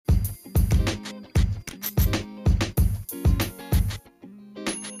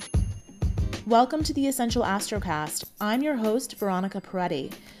Welcome to the Essential Astrocast. I'm your host, Veronica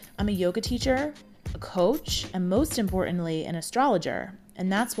Peretti. I'm a yoga teacher, a coach, and most importantly, an astrologer.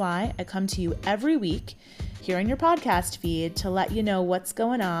 And that's why I come to you every week here on your podcast feed to let you know what's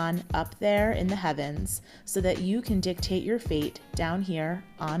going on up there in the heavens so that you can dictate your fate down here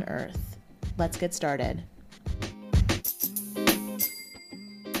on Earth. Let's get started.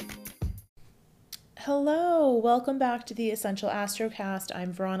 Hello, welcome back to the Essential Astrocast.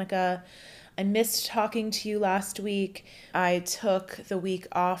 I'm Veronica. I missed talking to you last week. I took the week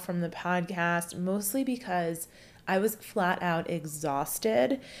off from the podcast mostly because I was flat out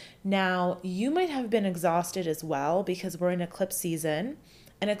exhausted. Now, you might have been exhausted as well because we're in eclipse season.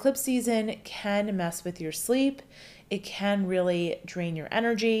 And eclipse season can mess with your sleep. It can really drain your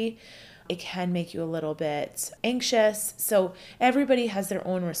energy. It can make you a little bit anxious. So everybody has their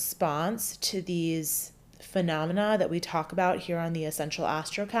own response to these phenomena that we talk about here on the Essential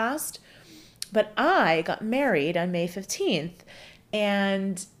Astrocast. But I got married on May 15th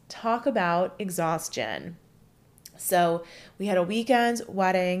and talk about exhaustion. So we had a weekend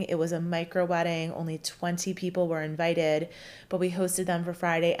wedding. It was a micro wedding. Only 20 people were invited, but we hosted them for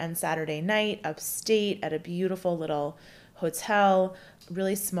Friday and Saturday night upstate at a beautiful little hotel,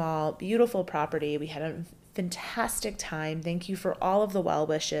 really small, beautiful property. We had a fantastic time. Thank you for all of the well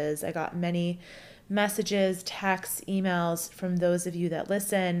wishes. I got many messages, texts, emails from those of you that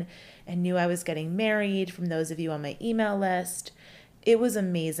listen and knew I was getting married, from those of you on my email list. It was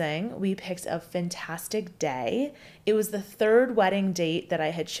amazing. We picked a fantastic day. It was the third wedding date that I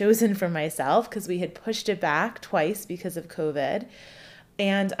had chosen for myself because we had pushed it back twice because of COVID.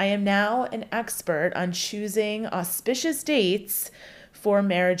 And I am now an expert on choosing auspicious dates for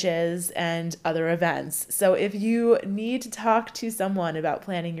marriages and other events. So if you need to talk to someone about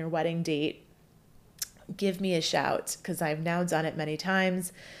planning your wedding date, give me a shout because I've now done it many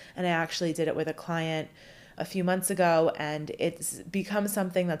times. And I actually did it with a client a few months ago, and it's become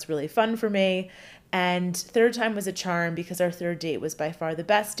something that's really fun for me. And third time was a charm because our third date was by far the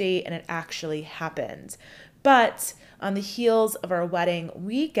best date, and it actually happened. But on the heels of our wedding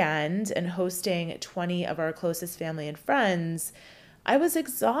weekend and hosting 20 of our closest family and friends, I was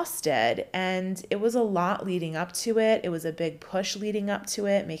exhausted, and it was a lot leading up to it. It was a big push leading up to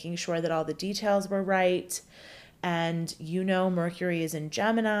it, making sure that all the details were right. And you know, Mercury is in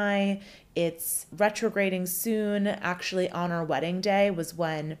Gemini. It's retrograding soon. Actually, on our wedding day was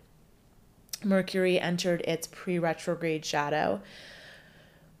when Mercury entered its pre-retrograde shadow.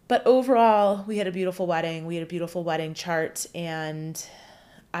 But overall, we had a beautiful wedding. We had a beautiful wedding chart, and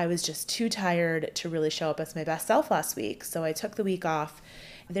I was just too tired to really show up as my best self last week. So I took the week off.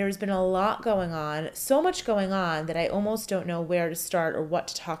 There's been a lot going on, so much going on that I almost don't know where to start or what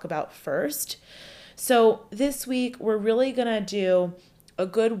to talk about first. So this week, we're really going to do a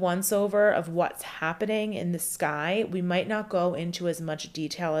good once-over of what's happening in the sky. We might not go into as much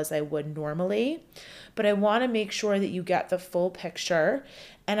detail as I would normally, but I want to make sure that you get the full picture.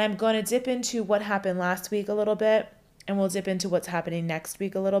 And I'm going to dip into what happened last week a little bit, and we'll dip into what's happening next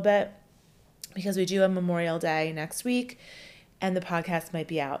week a little bit, because we do have Memorial Day next week, and the podcast might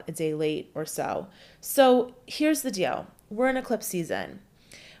be out a day late or so. So here's the deal. We're in eclipse season.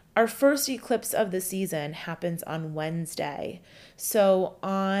 Our first eclipse of the season happens on Wednesday. So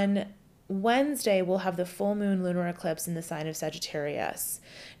on Wednesday, we'll have the full moon lunar eclipse in the sign of Sagittarius.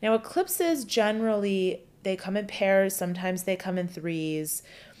 Now, eclipses generally, they come in pairs. Sometimes they come in threes.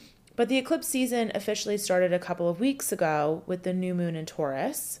 But the eclipse season officially started a couple of weeks ago with the new moon in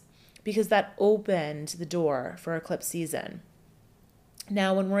Taurus, because that opened the door for eclipse season.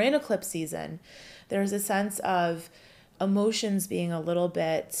 Now, when we're in eclipse season, there's a sense of emotions being a little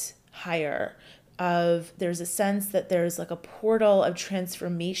bit higher. There's a sense that there's like a portal of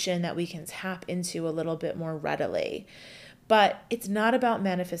transformation that we can tap into a little bit more readily. But it's not about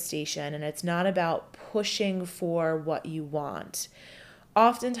manifestation, and it's not about pushing for what you want.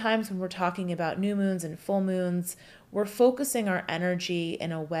 Oftentimes when we're talking about new moons and full moons, we're focusing our energy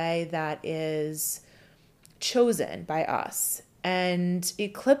in a way that is chosen by us. And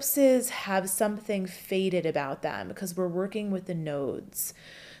eclipses have something fated about them because we're working with the nodes.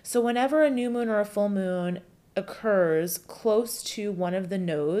 So whenever a new moon or a full moon occurs close to one of the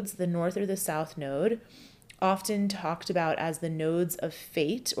nodes, the north or the south node, often talked about as the nodes of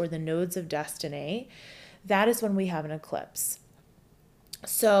fate or the nodes of destiny, that is when we have an eclipse.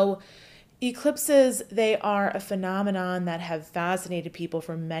 So eclipses, they are a phenomenon that have fascinated people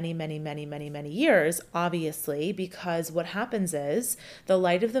for many, many, many, many, many years, obviously, because what happens is the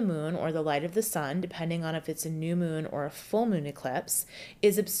light of the moon or the light of the sun, depending on if it's a new moon or a full moon eclipse,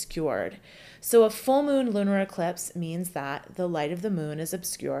 is obscured. So a full moon lunar eclipse means that the light of the moon is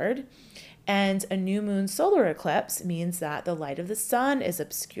obscured. And a new moon solar eclipse means that the light of the sun is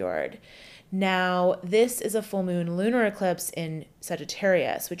obscured. Now, this is a full moon lunar eclipse in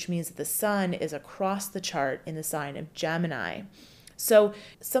Sagittarius, which means that the sun is across the chart in the sign of Gemini. So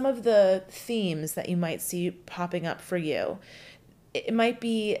some of the themes that you might see popping up for you, it might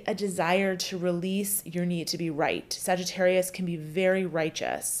be a desire to release your need to be right. Sagittarius can be very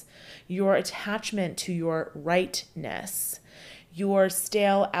righteous. Your attachment to your rightness, your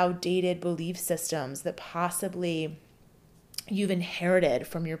stale, outdated belief systems that possibly you've inherited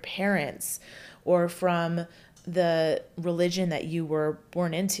from your parents or from the religion that you were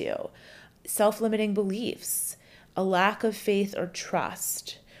born into, self-limiting beliefs, a lack of faith or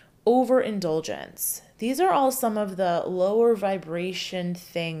trust, overindulgence. These are all some of the lower vibration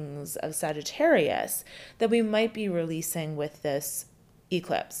things of Sagittarius that we might be releasing with this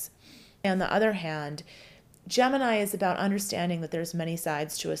eclipse. On the other hand, Gemini is about understanding that there's many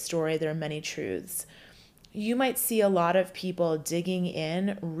sides to a story, there are many truths. You might see a lot of people digging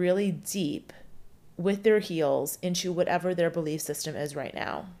in really deep with their heels into whatever their belief system is right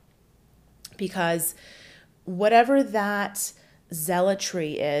now. Because whatever that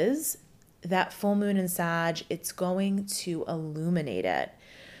zealotry is, that full moon in Sag, it's going to illuminate it.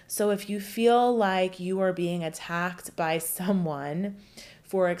 So if you feel like you are being attacked by someone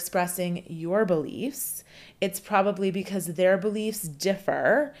for expressing your beliefs, it's probably because their beliefs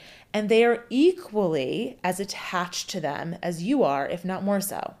differ and they are equally as attached to them as you are, if not more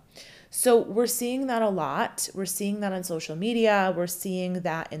so. So we're seeing that a lot. We're seeing that on social media. We're seeing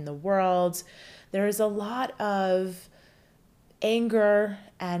that in the world. There is a lot of anger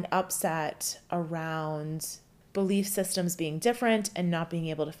and upset around belief systems being different and not being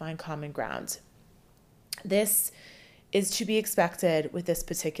able to find common ground. This is to be expected with this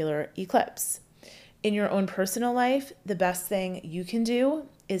particular eclipse. In your own personal life, the best thing you can do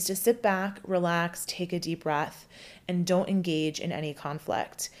is to sit back, relax, take a deep breath, and don't engage in any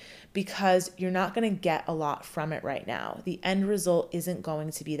conflict because you're not going to get a lot from it right now. The end result isn't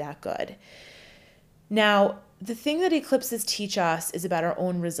going to be that good. Now, the thing that eclipses teach us is about our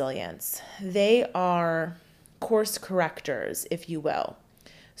own resilience. They are course correctors, if you will.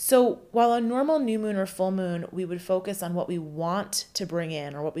 So while a normal new moon or full moon, we would focus on what we want to bring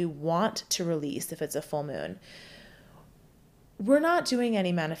in or what we want to release if it's a full moon, we're not doing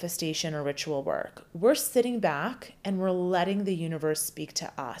any manifestation or ritual work. We're sitting back and we're letting the universe speak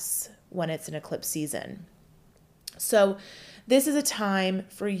to us when it's an eclipse season. So this is a time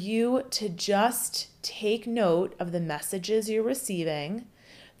for you to just take note of the messages you're receiving,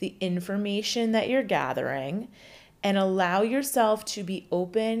 the information that you're gathering, and allow yourself to be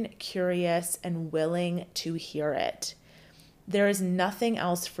open, curious, and willing to hear it. There is nothing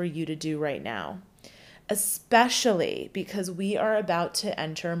else for you to do right now, especially because we are about to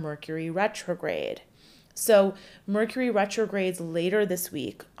enter Mercury retrograde. So Mercury retrogrades later this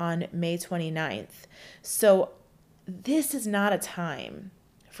week on May 29th. So this is not a time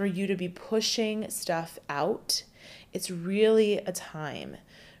for you to be pushing stuff out. It's really a time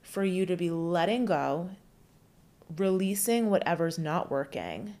for you to be letting go, releasing whatever's not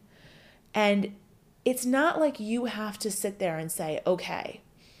working. And it's not like you have to sit there and say, okay,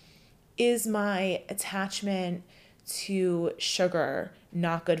 is my attachment to sugar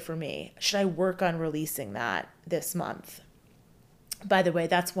not good for me? Should I work on releasing that this month? By the way,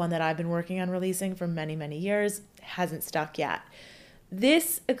 that's one that I've been working on releasing for many, many years. Hasn't stuck yet.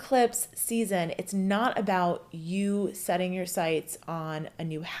 This eclipse season, it's not about you setting your sights on a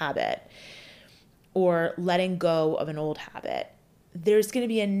new habit or letting go of an old habit. There's going to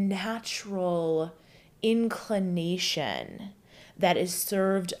be a natural inclination that is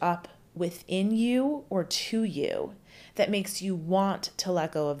served up within you or to you that makes you want to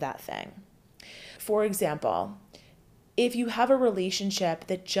let go of that thing. For example, if you have a relationship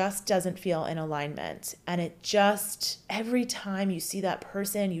that just doesn't feel in alignment and it just, every time you see that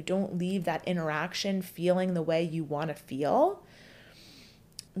person, you don't leave that interaction feeling the way you want to feel,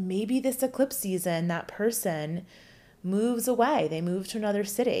 maybe this eclipse season, that person moves away. They move to another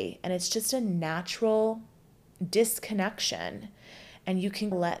city and it's just a natural disconnection and you can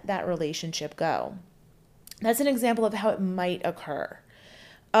let that relationship go. That's an example of how it might occur.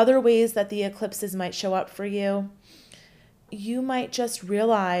 Other ways that the eclipses might show up for you, you might just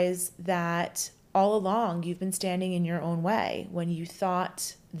realize that all along you've been standing in your own way when you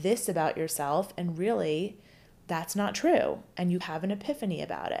thought this about yourself and really that's not true and you have an epiphany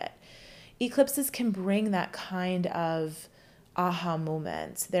about it. Eclipses can bring that kind of aha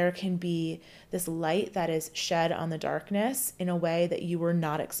moments. There can be this light that is shed on the darkness in a way that you were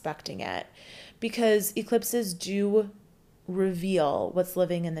not expecting it, because eclipses do reveal what's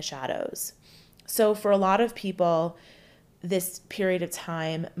living in the shadows. So for a lot of people, this period of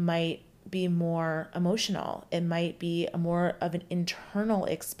time might be more emotional. It might be more of an internal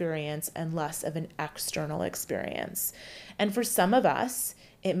experience and less of an external experience. And for some of us,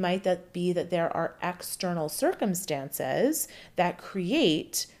 it might be that there are external circumstances that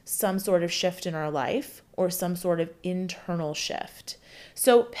create some sort of shift in our life or some sort of internal shift.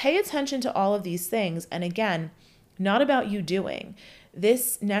 So pay attention to all of these things. And again, not about you doing.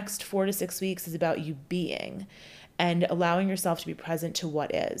 This next 4 to 6 weeks is about you being and allowing yourself to be present to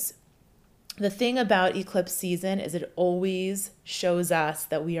what is. The thing about eclipse season is it always shows us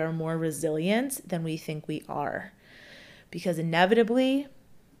that we are more resilient than we think we are, because inevitably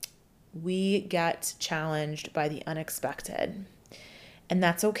we get challenged by the unexpected, and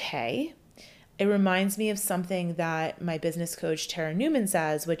that's okay. It reminds me of something that my business coach Tara Newman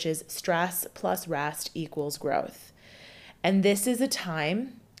says, which is stress plus rest equals growth. And this is a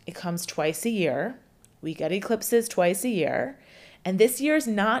time, it comes twice a year. We get eclipses twice a year. And this year's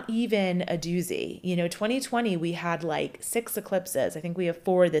not even a doozy. 2020, we had like 6 eclipses. I think we have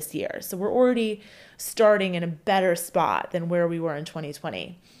 4 this year. So we're already starting in a better spot than where we were in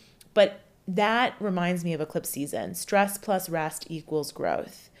 2020. But that reminds me of eclipse season. Stress plus rest equals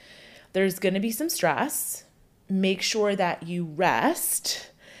growth. There's going to be some stress. Make sure that you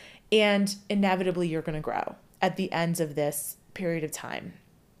rest, and inevitably you're going to grow at the end of this period of time.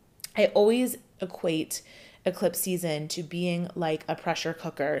 I always equate eclipse season to being like a pressure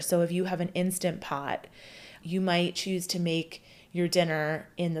cooker. So if you have an Instant Pot, you might choose to make your dinner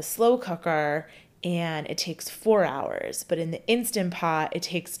in the slow cooker and it takes 4 hours, but in the Instant Pot, it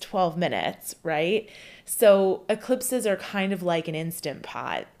takes 12 minutes, right? So eclipses are kind of like an Instant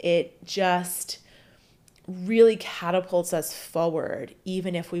Pot. It just really catapults us forward,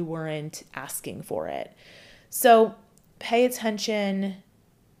 even if we weren't asking for it. So pay attention,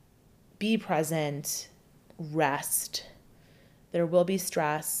 be present, rest. There will be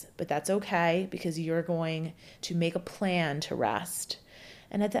stress, but that's okay because you're going to make a plan to rest.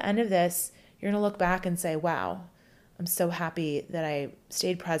 And at the end of this, you're going to look back and say, wow, I'm so happy that I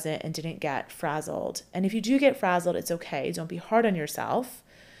stayed present and didn't get frazzled. And if you do get frazzled, it's okay. Don't be hard on yourself.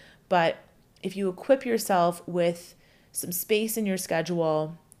 But if you equip yourself with some space in your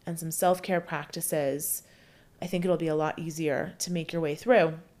schedule and some self-care practices, I think it'll be a lot easier to make your way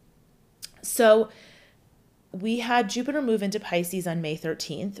through. So we had Jupiter move into Pisces on May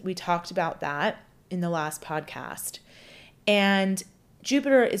 13th. We talked about that in the last podcast. And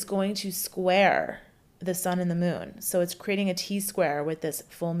Jupiter is going to square the sun and the moon. So it's creating a T-square with this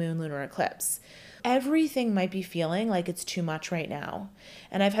full moon lunar eclipse. Everything might be feeling like it's too much right now.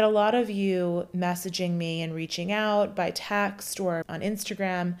 And I've had a lot of you messaging me and reaching out by text or on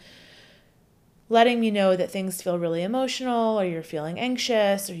Instagram, letting me know that things feel really emotional, or you're feeling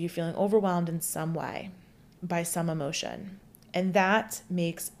anxious, or you're feeling overwhelmed in some way by some emotion. And that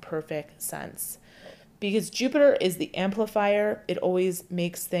makes perfect sense. Because Jupiter is the amplifier, it always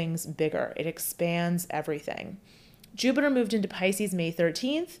makes things bigger. It expands everything. Jupiter moved into Pisces May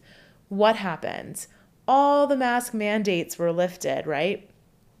 13th. What happened? All the mask mandates were lifted, right?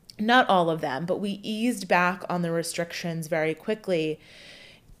 Not all of them, but we eased back on the restrictions very quickly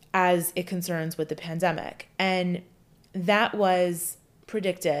as it concerns with the pandemic. And that was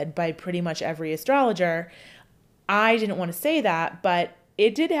predicted by pretty much every astrologer. I didn't want to say that, but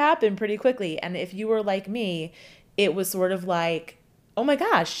it did happen pretty quickly. And if you were like me, it was sort of like, oh my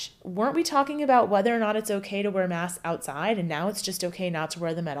gosh, weren't we talking about whether or not it's okay to wear masks outside? And now it's just okay not to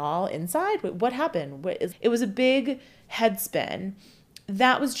wear them at all inside? What happened? It was a big head spin.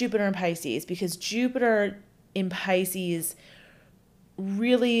 That was Jupiter in Pisces, because Jupiter in Pisces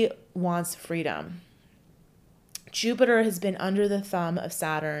really wants freedom. Jupiter has been under the thumb of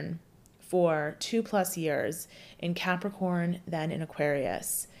Saturn for 2+ years in Capricorn, then in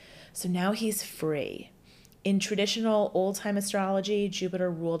Aquarius. So now he's free. In traditional old-time astrology, Jupiter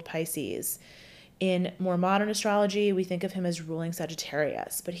ruled Pisces. In more modern astrology, we think of him as ruling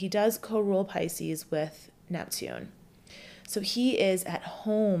Sagittarius, but he does co-rule Pisces with Neptune. So he is at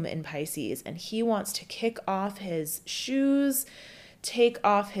home in Pisces, and he wants to kick off his shoes, take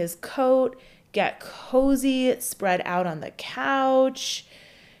off his coat, get cozy, spread out on the couch,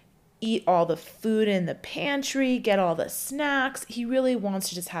 eat all the food in the pantry, get all the snacks. He really wants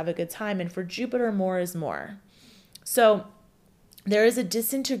to just have a good time. And for Jupiter, more is more. So there is a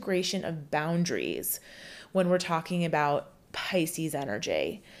disintegration of boundaries when we're talking about Pisces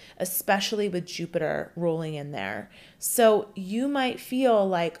energy, especially with Jupiter rolling in there. So you might feel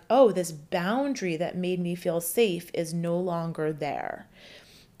like, oh, this boundary that made me feel safe is no longer there.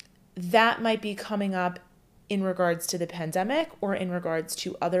 That might be coming up in regards to the pandemic or in regards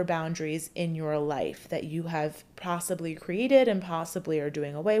to other boundaries in your life that you have possibly created and possibly are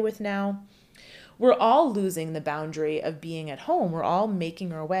doing away with now. We're all losing the boundary of being at home. We're all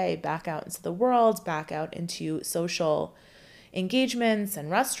making our way back out into the world, back out into social engagements and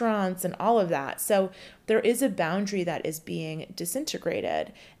restaurants and all of that. So there is a boundary that is being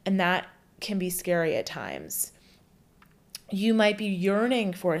disintegrated, and that can be scary at times. You might be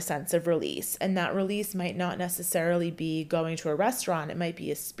yearning for a sense of release, and that release might not necessarily be going to a restaurant. It might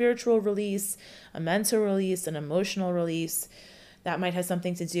be a spiritual release, a mental release, an emotional release. That might have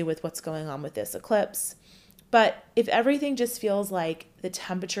something to do with what's going on with this eclipse. But if everything just feels like the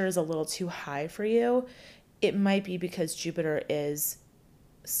temperature is a little too high for you, it might be because Jupiter is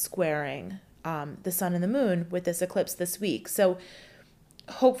squaring the sun and the moon with this eclipse this week. So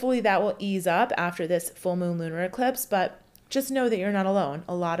hopefully that will ease up after this full moon lunar eclipse, but just know that you're not alone.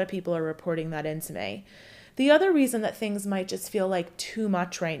 A lot of people are reporting that into me. The other reason that things might just feel like too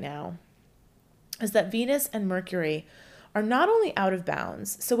much right now is that Venus and Mercury are not only out of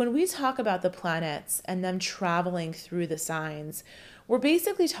bounds. So when we talk about the planets and them traveling through the signs, we're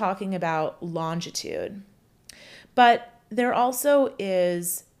basically talking about longitude. But there also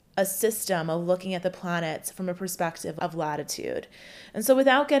is a system of looking at the planets from a perspective of latitude. And so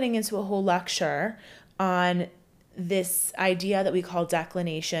without getting into a whole lecture on this idea that we call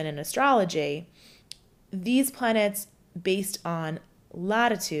declination in astrology, these planets based on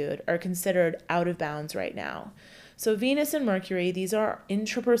latitude are considered out of bounds right now. So Venus and Mercury, these are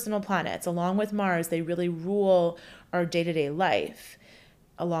intrapersonal planets. Along with Mars, they really rule our day-to-day life,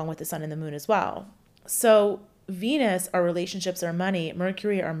 along with the sun and the moon as well. So Venus, our relationships, our money;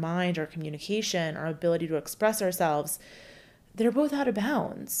 Mercury, our mind, our communication, our ability to express ourselves, they're both out of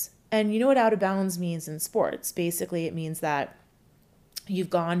bounds. And you know what out of bounds means in sports? Basically, it means that you've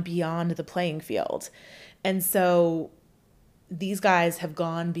gone beyond the playing field. And so these guys have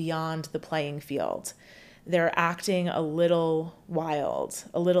gone beyond the playing field. They're acting a little wild,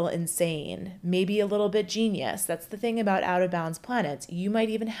 a little insane, maybe a little bit genius. That's the thing about out of bounds planets. You might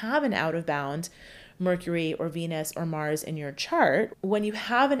even have an out of bound Mercury or Venus or Mars in your chart. When you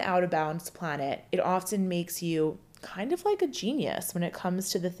have an out of bounds planet, it often makes you kind of like a genius when it comes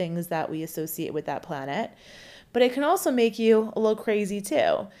to the things that we associate with that planet. But it can also make you a little crazy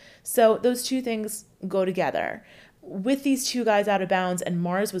too. So those two things go together. With these two guys out of bounds, and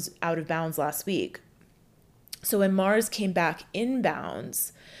Mars was out of bounds last week. So when Mars came back in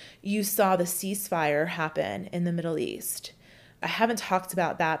bounds, you saw the ceasefire happen in the Middle East. I haven't talked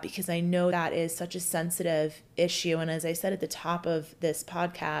about that because I know that is such a sensitive issue. And as I said at the top of this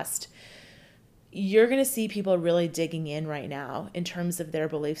podcast, you're going to see people really digging in right now in terms of their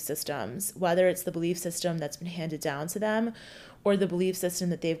belief systems, whether it's the belief system that's been handed down to them or the belief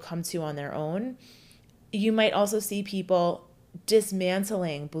system that they've come to on their own. You might also see people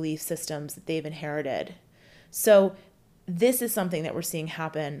dismantling belief systems that they've inherited. So this is something that we're seeing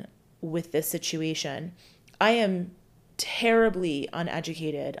happen with this situation. I am terribly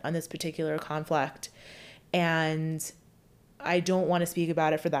uneducated on this particular conflict, and I don't want to speak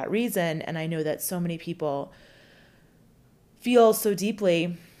about it for that reason. And I know that so many people feel so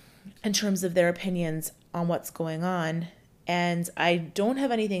deeply in terms of their opinions on what's going on. And I don't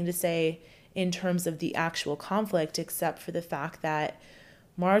have anything to say in terms of the actual conflict, except for the fact that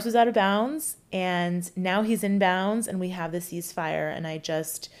Mars was out of bounds and now he's in bounds and we have the ceasefire. And I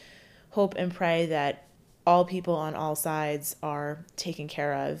just hope and pray that all people on all sides are taken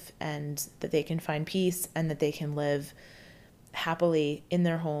care of and that they can find peace and that they can live happily in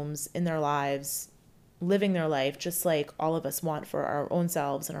their homes, in their lives, living their life just like all of us want for our own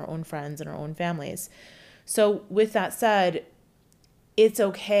selves and our own friends and our own families. So with that said, it's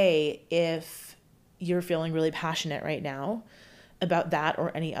okay if you're feeling really passionate right now about that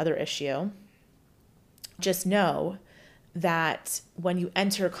or any other issue. Just know that when you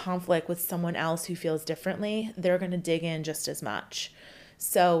enter conflict with someone else who feels differently, they're going to dig in just as much.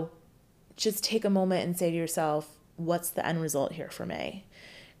 So just take a moment and say to yourself, what's the end result here for me?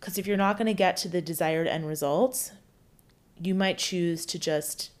 Because if you're not going to get to the desired end result, you might choose to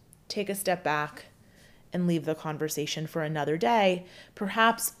just take a step back and leave the conversation for another day,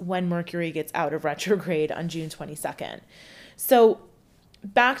 perhaps when Mercury gets out of retrograde on June 22nd. So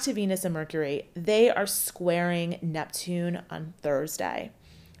back to Venus and Mercury, they are squaring Neptune on Thursday.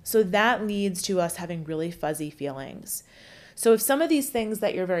 So that leads to us having really fuzzy feelings. So if some of these things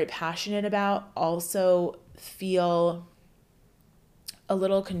that you're very passionate about also feel a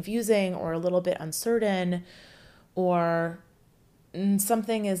little confusing or a little bit uncertain, or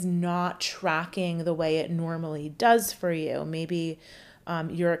something is not tracking the way it normally does for you, maybe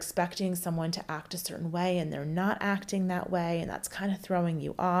You're expecting someone to act a certain way and they're not acting that way, and that's kind of throwing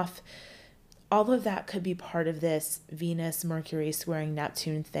you off. All of that could be part of this Venus, Mercury squaring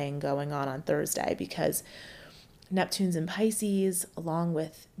Neptune thing going on Thursday, because Neptune's in Pisces, along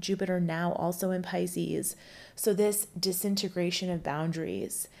with Jupiter now also in Pisces. So this disintegration of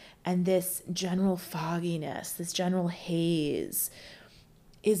boundaries and this general fogginess, this general haze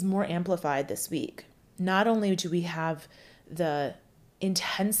is more amplified this week. Not only do we have the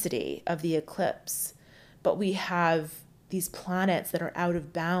intensity of the eclipse, but we have these planets that are out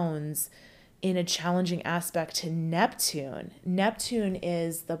of bounds in a challenging aspect to Neptune. Neptune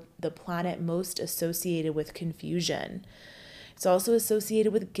is the planet most associated with confusion. It's also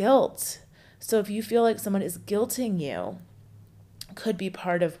associated with guilt. So if you feel like someone is guilting you, could be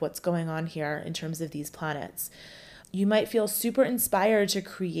part of what's going on here in terms of these planets. You might feel super inspired to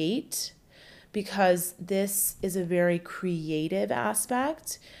create because this is a very creative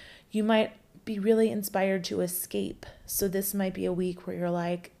aspect. You might be really inspired to escape. So this might be a week where you're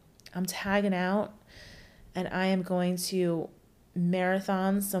like, I'm tagging out and I am going to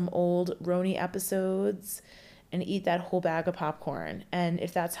marathon some old Roni episodes and eat that whole bag of popcorn. And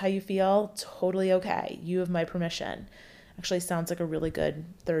if that's how you feel, totally okay. You have my permission. Actually sounds like a really good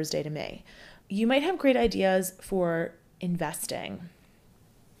Thursday to me. You might have great ideas for investing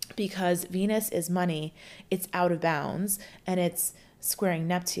because Venus is money. It's out of bounds and it's squaring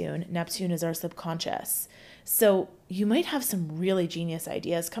Neptune. Neptune is our subconscious. So you might have some really genius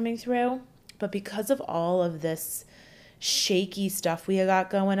ideas coming through, but because of all of this shaky stuff we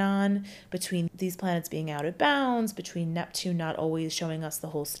got going on between these planets being out of bounds, between Neptune not always showing us the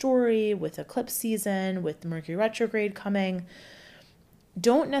whole story, with eclipse season, with Mercury retrograde coming,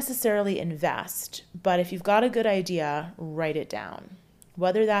 don't necessarily invest, but if you've got a good idea, write it down.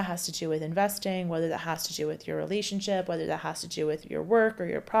 Whether that has to do with investing, whether that has to do with your relationship, whether that has to do with your work or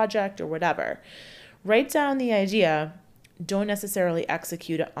your project or whatever. Write down the idea, don't necessarily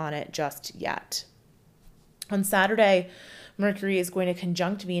execute on it just yet. On Saturday, Mercury is going to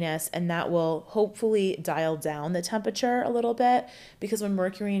conjunct Venus, and that will hopefully dial down the temperature a little bit, because when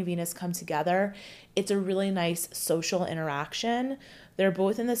Mercury and Venus come together, it's a really nice social interaction. They're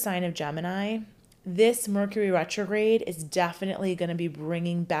both in the sign of Gemini. This Mercury retrograde is definitely going to be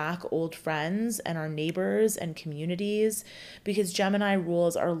bringing back old friends and our neighbors and communities, because Gemini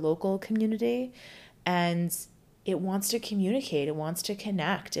rules our local community and it wants to communicate, it wants to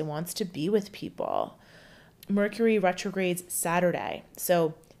connect, it wants to be with people. Mercury retrogrades Saturday.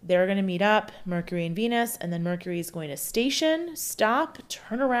 So they're going to meet up, Mercury and Venus, and then Mercury is going to station, stop,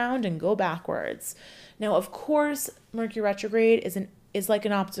 turn around, and go backwards. Now, of course, Mercury retrograde is like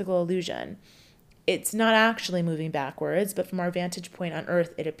an optical illusion. It's not actually moving backwards, but from our vantage point on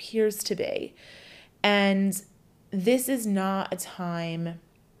Earth, it appears to be. And this is not a time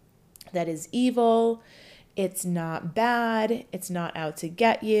that is evil. It's not bad. It's not out to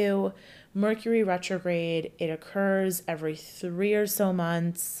get you. Mercury retrograde, it occurs every 3 or so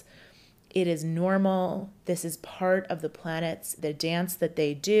months. It is normal. This is part of the planets, the dance that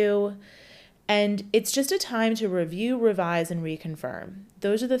they do. And it's just a time to review, revise, and reconfirm.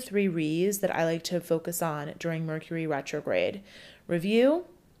 Those are the 3 Re's that I like to focus on during Mercury retrograde. Review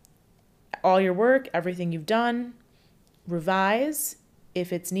all your work, everything you've done. Revise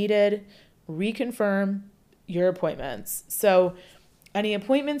if it's needed. Reconfirm your appointments. So any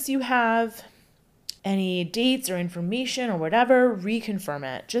appointments you have, any dates or information or whatever, reconfirm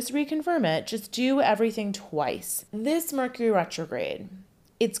it. Just reconfirm it. Just do everything twice. This Mercury retrograde,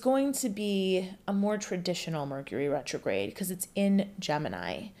 it's going to be a more traditional Mercury retrograde because it's in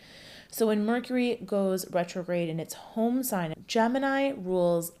Gemini. So when Mercury goes retrograde in its home sign, Gemini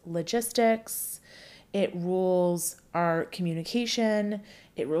rules logistics, it rules our communication,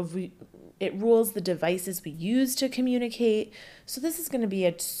 it rules the devices we use to communicate. So this is going to be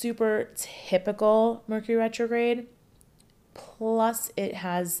a super typical Mercury retrograde. Plus it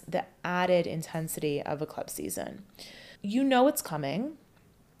has the added intensity of eclipse season. You know it's coming.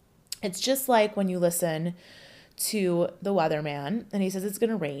 It's just like when you listen to the weatherman and he says it's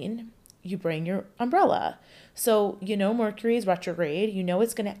going to rain, you bring your umbrella. So you know Mercury is retrograde. You know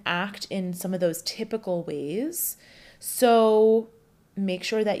it's going to act in some of those typical ways. So make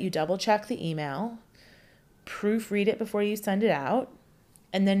sure that you double check the email, proofread it before you send it out,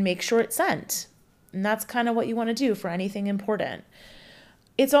 and then make sure it's sent. And that's kind of what you want to do for anything important.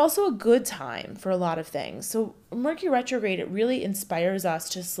 It's also a good time for a lot of things. So Mercury retrograde, it really inspires us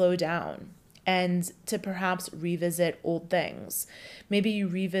to slow down and to perhaps revisit old things. Maybe you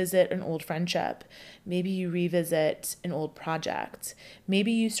revisit an old friendship. Maybe you revisit an old project.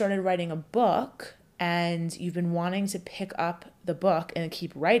 Maybe you started writing a book and you've been wanting to pick up the book and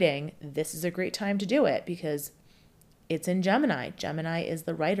keep writing, this is a great time to do it because it's in Gemini. Gemini is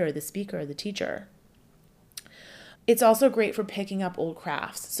the writer, the speaker, the teacher. It's also great for picking up old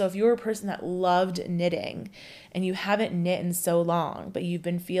crafts. So if you're a person that loved knitting and you haven't knit in so long, but you've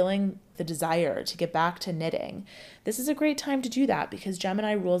been feeling the desire to get back to knitting, this is a great time to do that because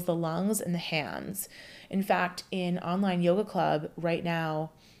Gemini rules the lungs and the hands. In fact, in Online Yoga Club right now,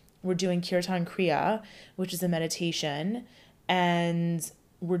 we're doing Kirtan Kriya, which is a meditation, and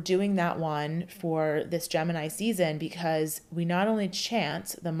we're doing that one for this Gemini season because we not only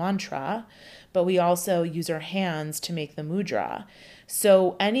chant the mantra, but we also use our hands to make the mudra.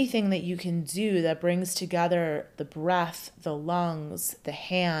 So anything that you can do that brings together the breath, the lungs, the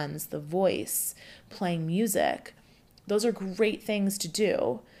hands, the voice, playing music, those are great things to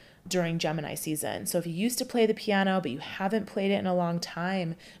do during Gemini season. So if you used to play the piano, but you haven't played it in a long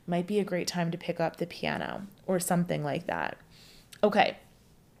time, might be a great time to pick up the piano or something like that. Okay.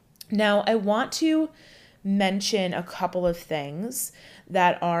 Now, I want to mention a couple of things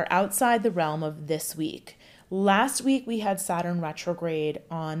that are outside the realm of this week. Last week, we had Saturn retrograde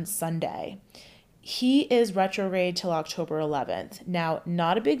on Sunday. He is retrograde till October 11th. Now,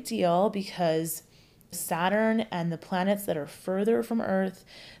 not a big deal because Saturn and the planets that are further from Earth,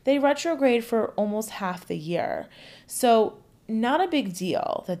 they retrograde for almost half the year. So not a big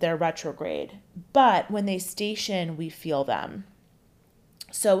deal that they're retrograde, but when they station, we feel them.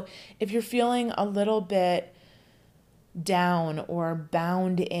 So if you're feeling a little bit down or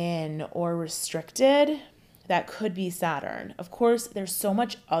bound in or restricted, that could be Saturn. Of course, there's so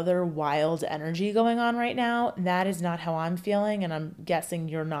much other wild energy going on right now. That is not how I'm feeling, and I'm guessing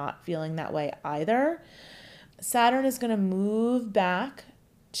you're not feeling that way either. Saturn is going to move back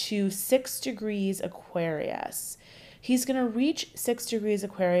to 6 degrees Aquarius. He's going to reach 6 degrees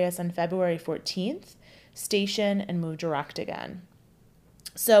Aquarius on February 14th, station, and move direct again.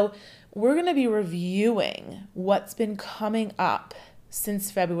 So we're going to be reviewing what's been coming up since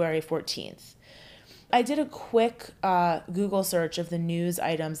February 14th. I did a quick Google search of the news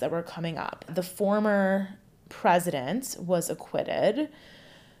items that were coming up. The former president was acquitted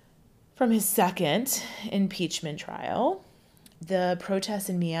from his second impeachment trial. The protests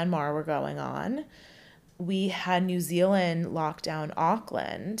in Myanmar were going on. We had New Zealand lock down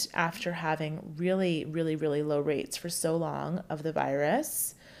Auckland after having really, really, really low rates for so long of the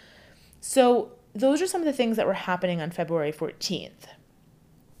virus. So those are some of the things that were happening on February 14th.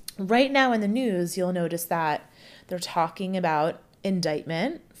 Right now in the news, you'll notice that they're talking about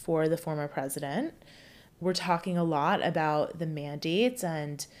indictment for the former president. We're talking a lot about the mandates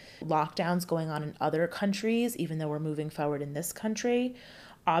and lockdowns going on in other countries, even though we're moving forward in this country.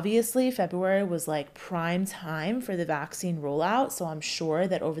 Obviously, February was like prime time for the vaccine rollout, so I'm sure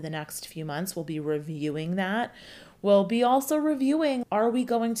that over the next few months, we'll be reviewing that. We'll be also reviewing, are we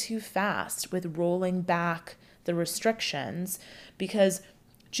going too fast with rolling back the restrictions? Because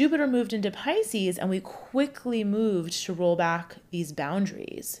Jupiter moved into Pisces and we quickly moved to roll back these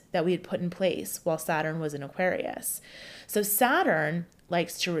boundaries that we had put in place while Saturn was in Aquarius. So Saturn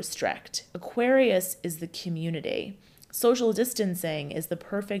likes to restrict. Aquarius is the community. Social distancing is the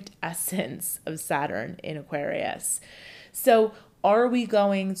perfect essence of Saturn in Aquarius. So are we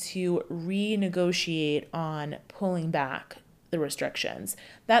going to renegotiate on pulling back the restrictions?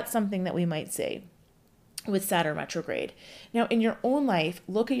 That's something that we might see with Saturn retrograde. Now, in your own life,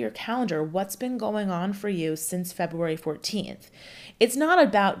 look at your calendar. What's been going on for you since February 14th? It's not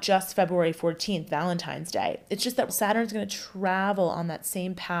about just February 14th, Valentine's Day. It's just that Saturn's going to travel on that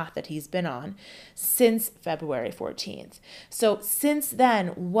same path that he's been on since February 14th. So since then,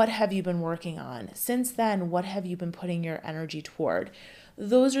 what have you been working on? Since then, what have you been putting your energy toward?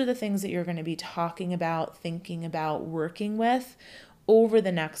 Those are the things that you're going to be talking about, thinking about, working with over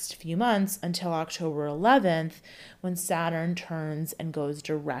the next few months until October 11th, when Saturn turns and goes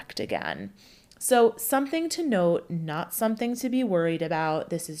direct again. So something to note, not something to be worried about.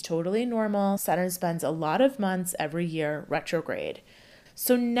 This is totally normal. Saturn spends a lot of months every year retrograde.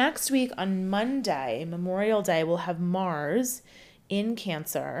 So next week on Monday, Memorial Day, we'll have Mars in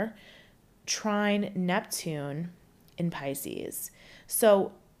Cancer, trine Neptune in Pisces.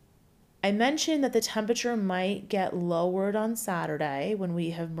 So I mentioned that the temperature might get lowered on Saturday when we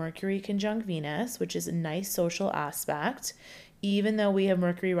have Mercury conjunct Venus, which is a nice social aspect, even though we have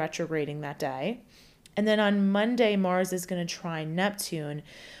Mercury retrograding that day. And then on Monday, Mars is going to trine Neptune,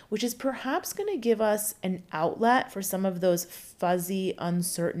 which is perhaps going to give us an outlet for some of those fuzzy,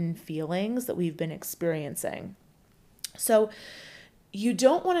 uncertain feelings that we've been experiencing. So you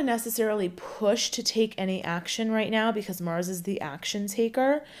don't want to necessarily push to take any action right now because Mars is the action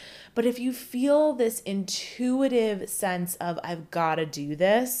taker, But if you feel this intuitive sense of I've got to do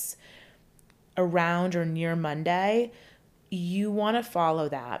this around or near Monday, you want to follow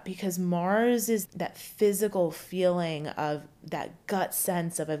that, because Mars is that physical feeling of that gut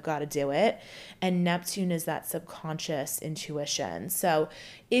sense of I've got to do it. And Neptune is that subconscious intuition. So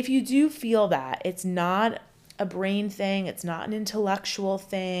if you do feel that, it's not a brain thing, it's not an intellectual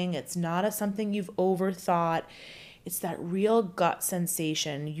thing, it's not something you've overthought. It's that real gut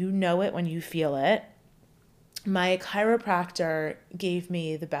sensation. You know it when you feel it. My chiropractor gave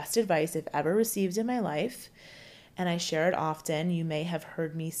me the best advice I've ever received in my life, and I share it often. You may have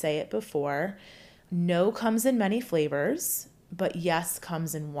heard me say it before. No comes in many flavors, but yes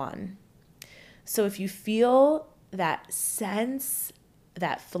comes in one. So if you feel that sense,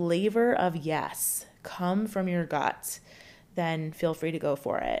 that flavor of yes come from your gut, then feel free to go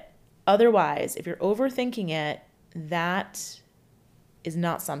for it. Otherwise, if you're overthinking it, that is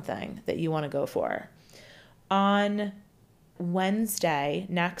not something that you want to go for. On Wednesday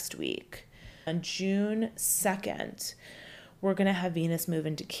next week, on June 2nd, we're going to have Venus move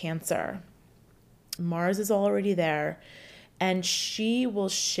into Cancer. Mars is already there, and she will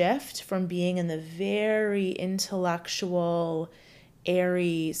shift from being in the very intellectual,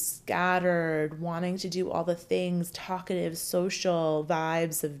 airy, scattered, wanting to do all the things, talkative, social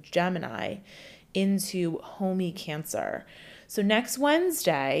vibes of Gemini into homey Cancer. So next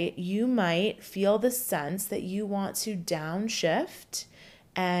Wednesday, you might feel the sense that you want to downshift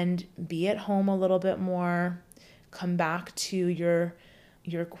and be at home a little bit more, come back to your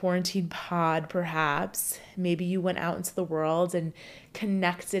quarantine pod perhaps. Maybe you went out into the world and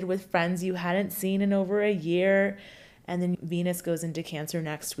connected with friends you hadn't seen in over a year. And then Venus goes into Cancer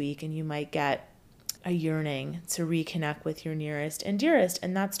next week, and you might get a yearning to reconnect with your nearest and dearest.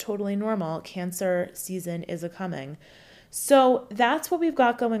 And that's totally normal. Cancer season is a-coming. So that's what we've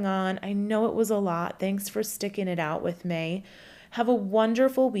got going on. I know it was a lot. Thanks for sticking it out with me. Have a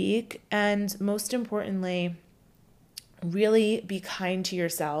wonderful week. And most importantly, really be kind to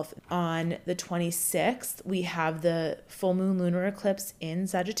yourself. On the 26th, we have the full moon lunar eclipse in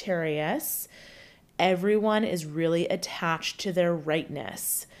Sagittarius. Everyone is really attached to their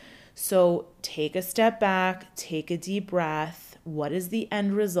rightness. So take a step back, take a deep breath. What is the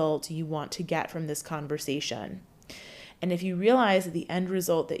end result you want to get from this conversation? And if you realize that the end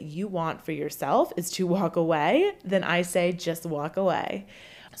result that you want for yourself is to walk away, then I say just walk away.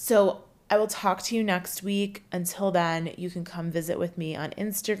 So I will talk to you next week. Until then, you can come visit with me on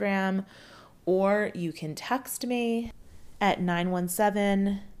Instagram, or you can text me at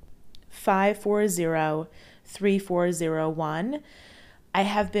 917-540-3401. I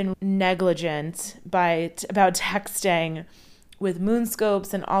have been negligent about texting with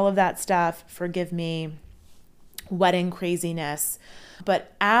moonscopes and all of that stuff. Forgive me. Wedding craziness.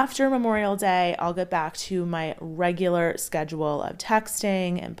 But after Memorial Day, I'll get back to my regular schedule of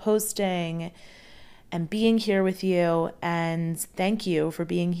texting and posting and being here with you. And thank you for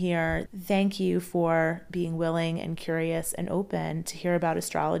being here. Thank you for being willing and curious and open to hear about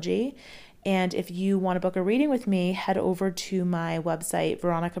astrology. And if you want to book a reading with me, head over to my website,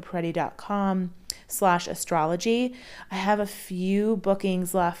 veronicaperetti.com/astrology. I have a few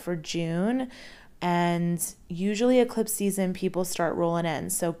bookings left for June. And usually eclipse season, people start rolling in.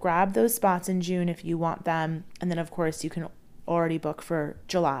 So grab those spots in June if you want them. And then, of course, you can already book for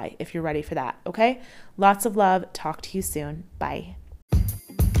July if you're ready for that. Okay? Lots of love. Talk to you soon. Bye.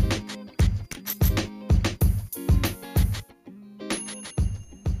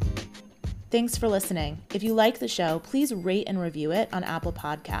 Thanks for listening. If you like the show, please rate and review it on Apple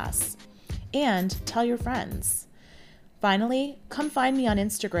Podcasts. And tell your friends. Finally, come find me on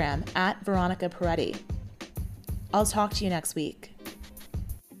Instagram at Veronica Peretti. I'll talk to you next week.